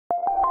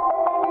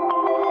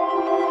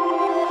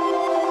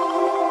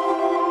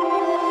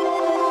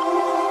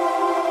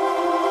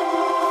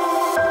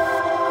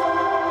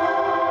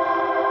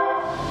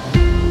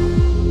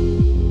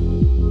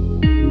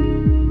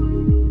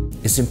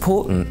It's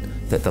important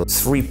that the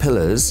three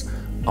pillars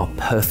are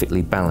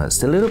perfectly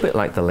balanced, a little bit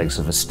like the legs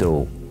of a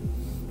stool.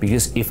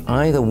 Because if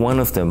either one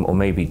of them, or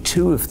maybe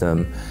two of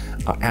them,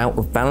 are out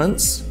of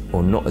balance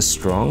or not as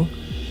strong,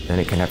 then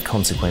it can have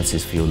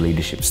consequences for your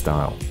leadership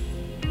style.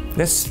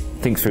 Let's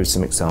think through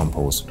some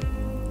examples.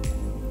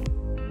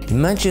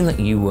 Imagine that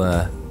you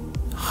were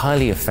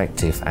highly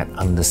effective at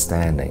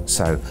understanding,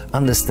 so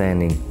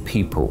understanding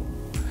people,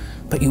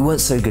 but you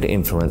weren't so good at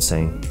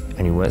influencing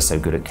and you weren't so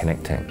good at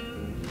connecting.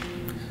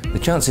 The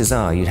chances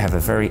are you'd have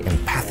a very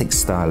empathic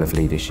style of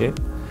leadership,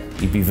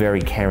 you'd be very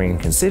caring and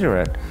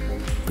considerate,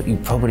 but you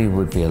probably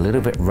would be a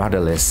little bit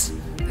rudderless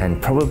and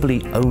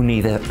probably only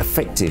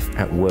effective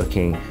at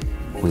working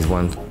with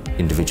one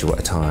individual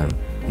at a time,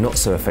 not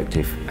so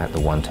effective at the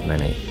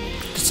one-to-many.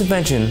 Just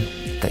imagine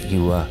that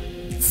you were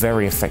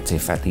very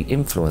effective at the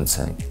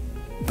influencing,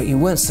 but you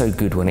weren't so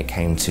good when it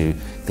came to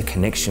the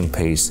connection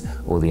piece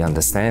or the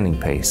understanding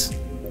piece.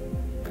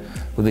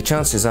 Well, the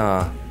chances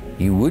are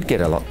you would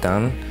get a lot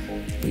done,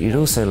 but you'd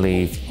also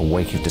leave a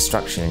wake of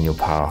destruction in your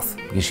path,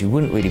 because you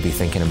wouldn't really be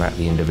thinking about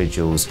the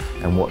individuals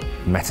and what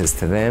matters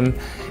to them,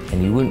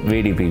 and you wouldn't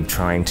really be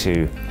trying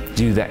to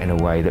do that in a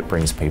way that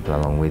brings people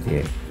along with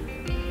you.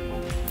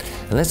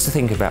 And let's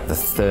think about the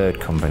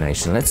third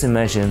combination. Let's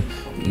imagine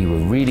that you were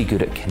really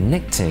good at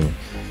connecting,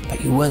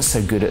 but you weren't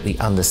so good at the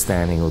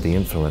understanding or the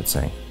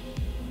influencing.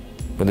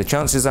 Well, the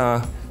chances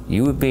are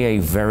you would be a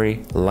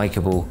very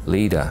likable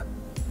leader,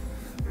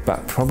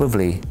 but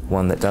probably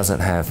one that doesn't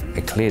have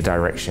a clear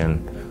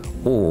direction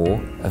or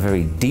a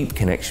very deep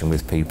connection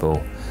with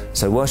people.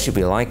 So whilst you'd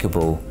be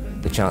likable,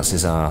 the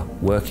chances are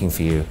working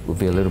for you would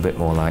be a little bit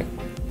more like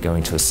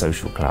going to a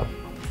social club.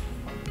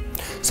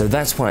 So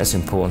that's why it's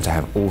important to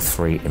have all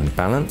three in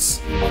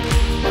balance.